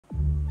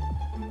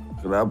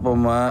Kenapa,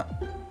 Mak?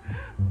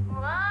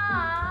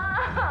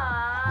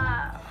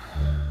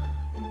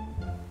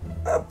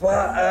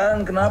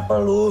 Apaan? Kenapa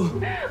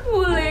lu?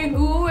 Bule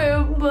gue,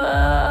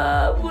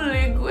 Mbak.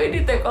 Bule gue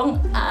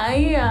ditekong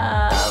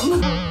ayam.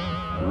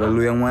 Bule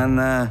lu yang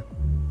mana?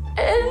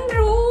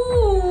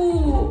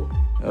 Andrew.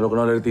 Ya, lu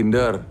kenal dari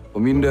Tinder?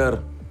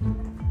 Peminder?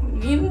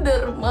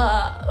 Minder,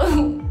 Mak.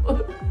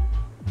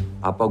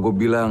 Apa gue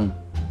bilang?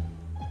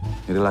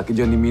 Nyari laki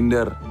jangan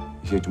diminder.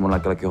 Isinya cuma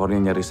laki-laki horny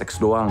yang nyari seks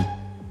doang.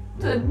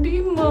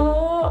 Sedih,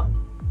 Mak.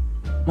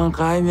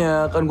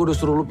 Makanya kan gue udah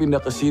suruh lu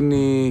pindah ke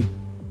sini.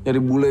 Nyari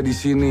bule di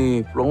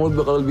sini. Peluang lu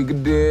bakal lebih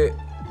gede.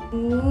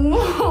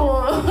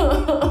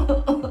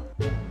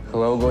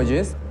 Hello,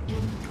 gorgeous.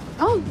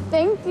 Oh,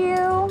 thank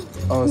you.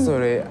 Oh,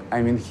 sorry, I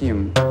mean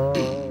him.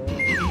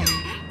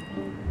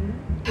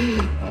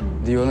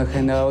 Do you wanna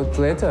hang out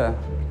later?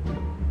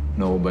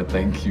 No, but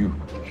thank you.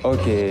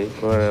 Okay,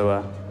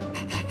 whatever.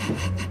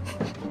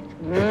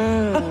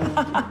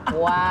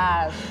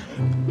 Wow.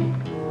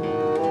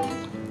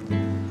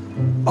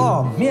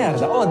 Oh,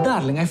 mierda. Oh,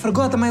 darling, I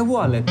forgot my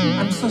wallet.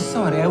 I'm so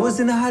sorry. I was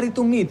in a hurry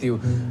to meet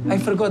you. I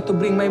forgot to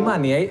bring my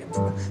money.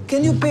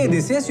 Can you pay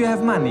this? Yes, you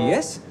have money,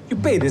 yes? You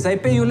pay this. I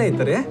pay you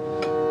later, yeah?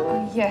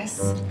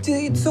 Yes.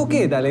 It's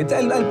okay, darling.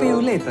 I'll pay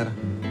you later.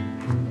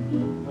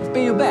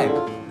 Pay you back.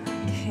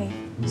 Okay.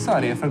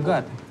 Sorry, I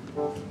forgot.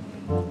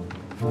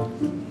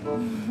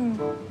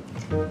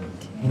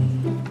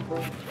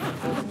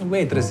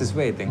 Waitress is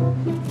waiting.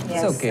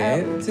 Yes. It's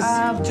okay.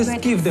 Just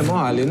give them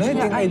all, you know.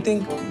 I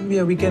think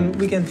we can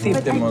tip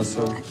them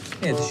also.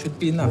 Yeah, this should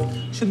be enough.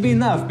 Should be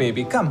enough,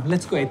 baby. Come,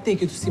 let's go. I take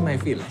you to see my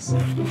villas.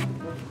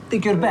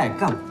 Take your bag.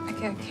 Come.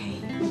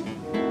 Okay.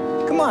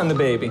 Come on,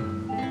 baby.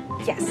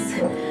 Yes.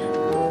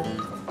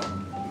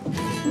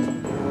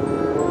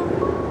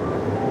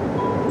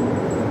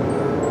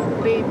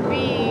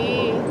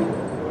 Baby,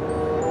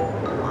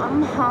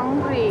 I'm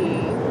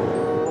hungry.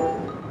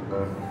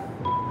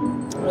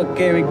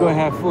 Okay, we go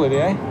have food,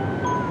 yeah?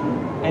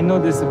 I know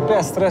this is the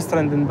best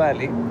restaurant in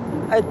Bali.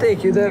 I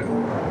take you there.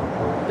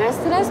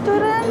 Best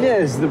restaurant?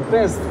 Yes, the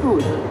best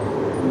food.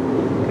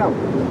 Come.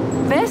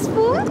 Best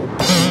food?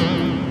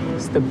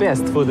 It's the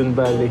best food in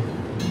Bali.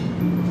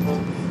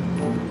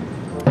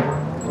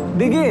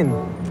 Begin.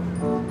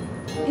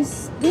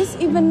 Is this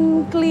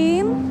even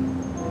clean?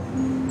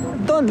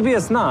 Don't be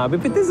a snob.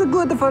 If it is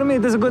good for me,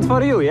 it is good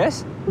for you,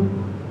 yes?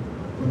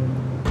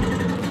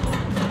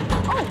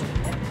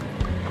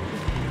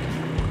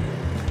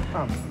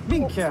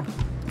 Vinka.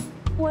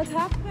 What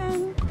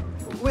happened?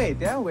 Wait,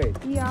 yeah, wait.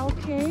 Yeah,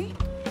 okay.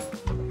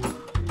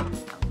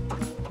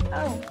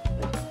 Oh.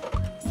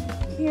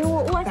 Here,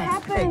 what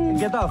happened?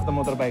 Hey, get off the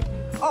motorbike.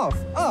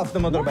 Off the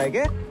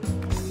motorbike, eh?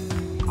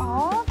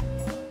 Off?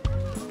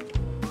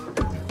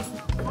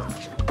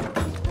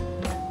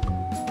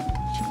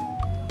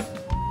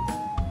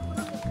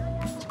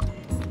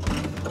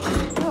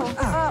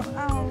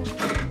 Oh.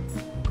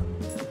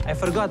 I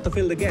forgot to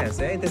fill the gas,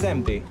 eh? It is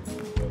empty.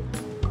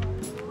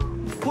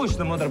 Push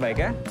the motorbike,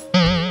 eh?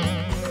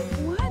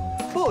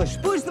 What?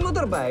 Push the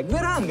motorbike.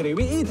 We're hungry.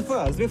 We eat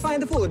first. We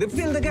find the food. We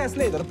fill the gas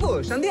later.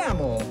 Push.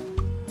 Andiamo.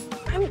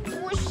 I'm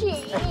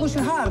pushing. Push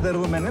harder,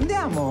 woman.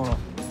 Andiamo.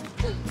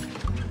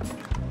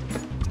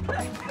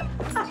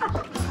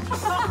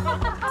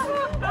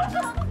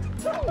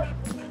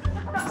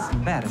 It's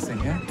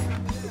embarrassing, eh?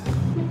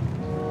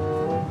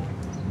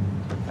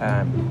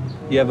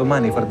 You have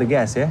money for the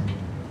gas, yeah?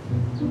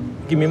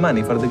 Give me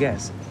money for the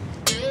gas.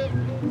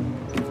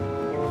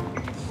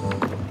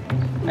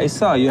 I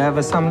saw you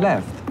have some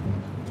left.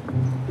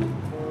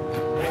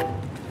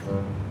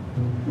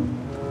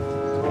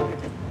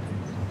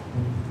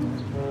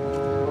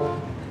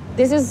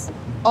 This is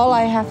all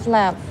I have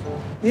left.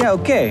 Yeah,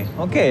 okay,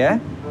 yeah?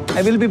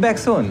 I will be back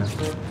soon.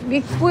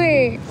 Be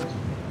quick.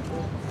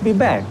 Be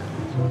back.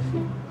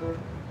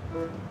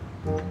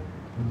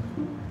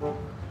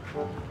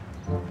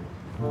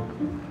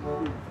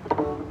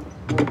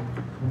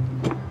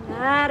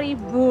 Dari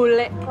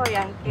bule kok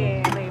yang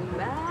kirim,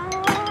 Mbak.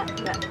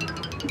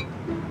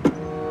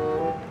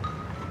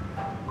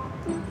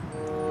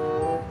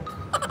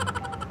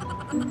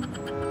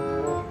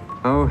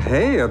 Oh,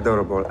 hey,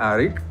 adorable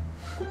Arik.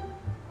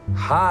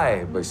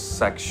 Hi,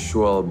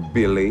 bisexual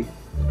Billy.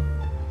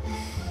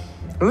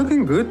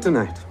 Looking good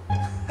tonight.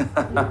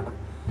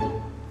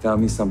 Tell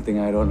me something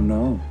I don't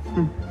know.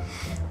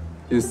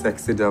 You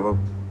sexy devil.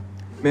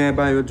 May I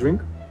buy you a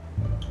drink?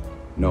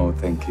 No,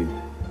 thank you.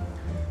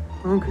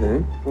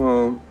 Okay,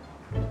 well,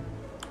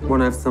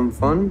 wanna have some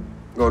fun?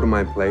 Go to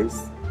my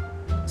place,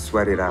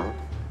 sweat it out.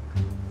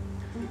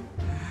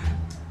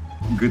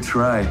 Good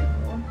try,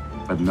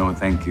 but no,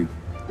 thank you.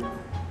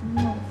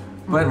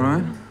 But, All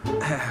right.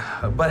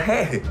 but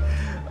hey,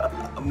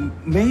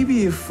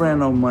 maybe a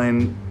friend of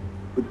mine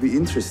would be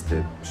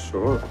interested.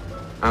 Sure,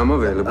 I'm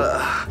available.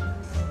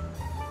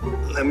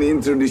 Let me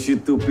introduce you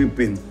to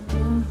Pipin.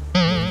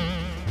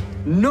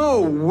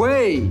 No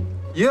way!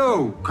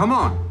 Yo, come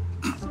on.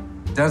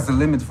 There's a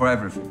limit for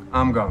everything.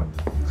 I'm going.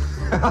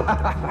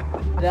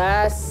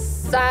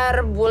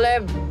 Dasar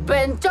bule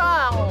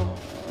bencong.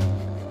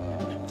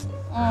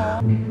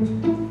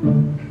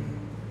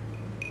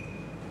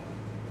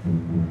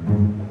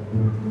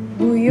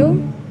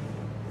 Buyu?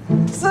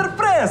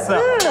 Sorpresa!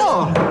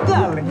 Oh,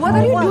 darling. What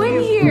are you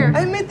doing here?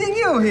 I'm meeting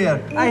you here.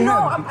 I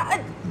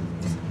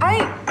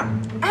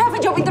have a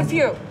job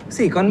interview.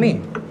 Sì, con me.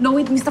 No,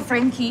 with Mr.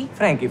 Frankie.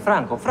 Frankie,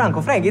 Franco,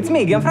 it's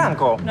me,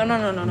 Gianfranco. No.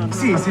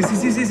 Sì.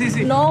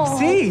 No.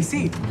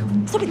 Sì.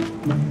 Stop it.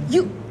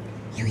 You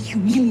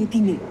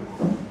humiliating me.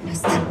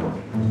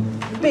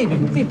 Baby,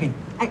 Pipin,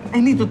 I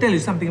need to tell you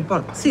something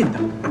important. Sit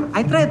down.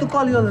 I try to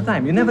call you all the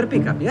time. You never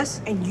pick up,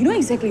 yes? And you know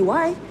exactly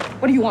why.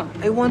 What do you want?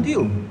 I want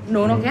you.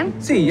 No, Ken.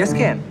 See, yes,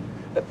 Ken.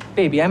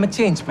 Baby, I'm a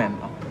changed man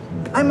now.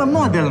 I'm a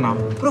model now.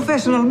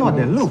 Professional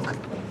model.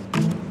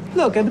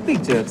 Look at the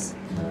pictures.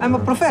 I'm a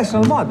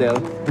professional model.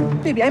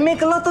 Baby, I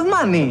make a lot of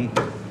money.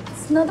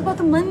 It's not about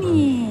the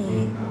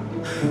money.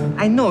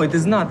 I know it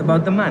is not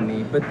about the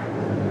money, but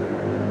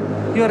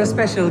you're a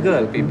special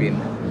girl, Pipin.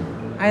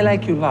 I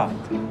like you a lot.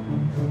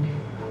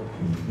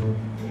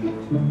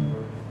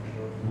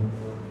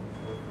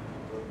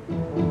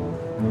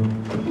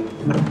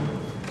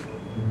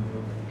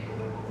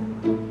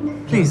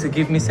 Please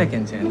give me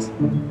second chance.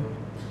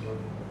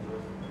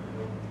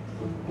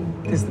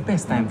 This is the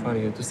best time for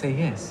you to say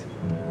yes.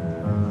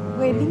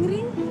 Wedding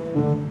ring?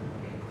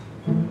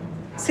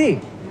 See,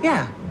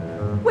 yeah.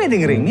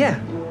 Wedding ring, yeah.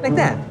 Like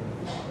that.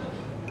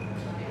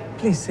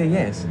 Please say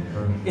yes.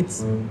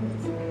 It's...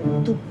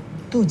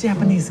 Two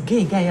Japanese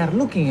gay guys are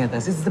looking at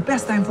us. It's the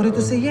best time for you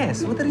to say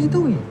yes. What are you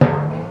doing?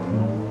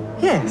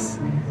 Yes.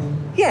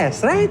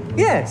 Yes, right?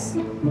 Yes.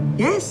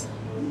 Yes?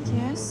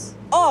 Yes.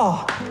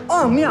 Oh,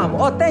 ma'am.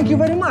 Oh, thank you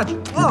very much.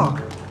 Oh,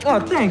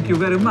 thank you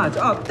very much.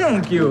 Oh,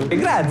 thank you.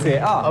 Grazie.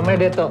 Oh,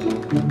 omedeto.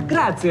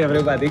 Grazie,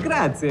 everybody.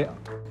 Grazie.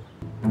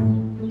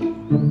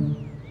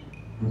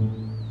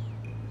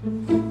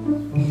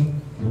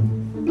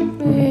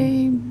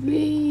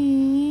 Baby,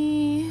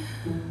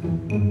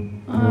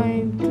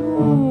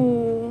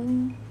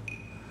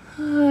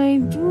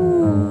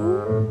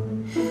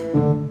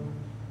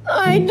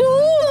 I do.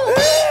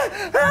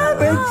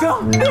 Becok.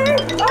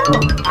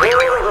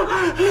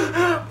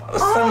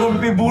 Sanggup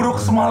mimpi buruk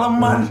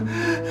semalaman.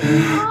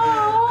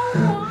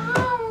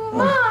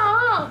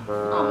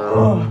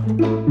 Mama.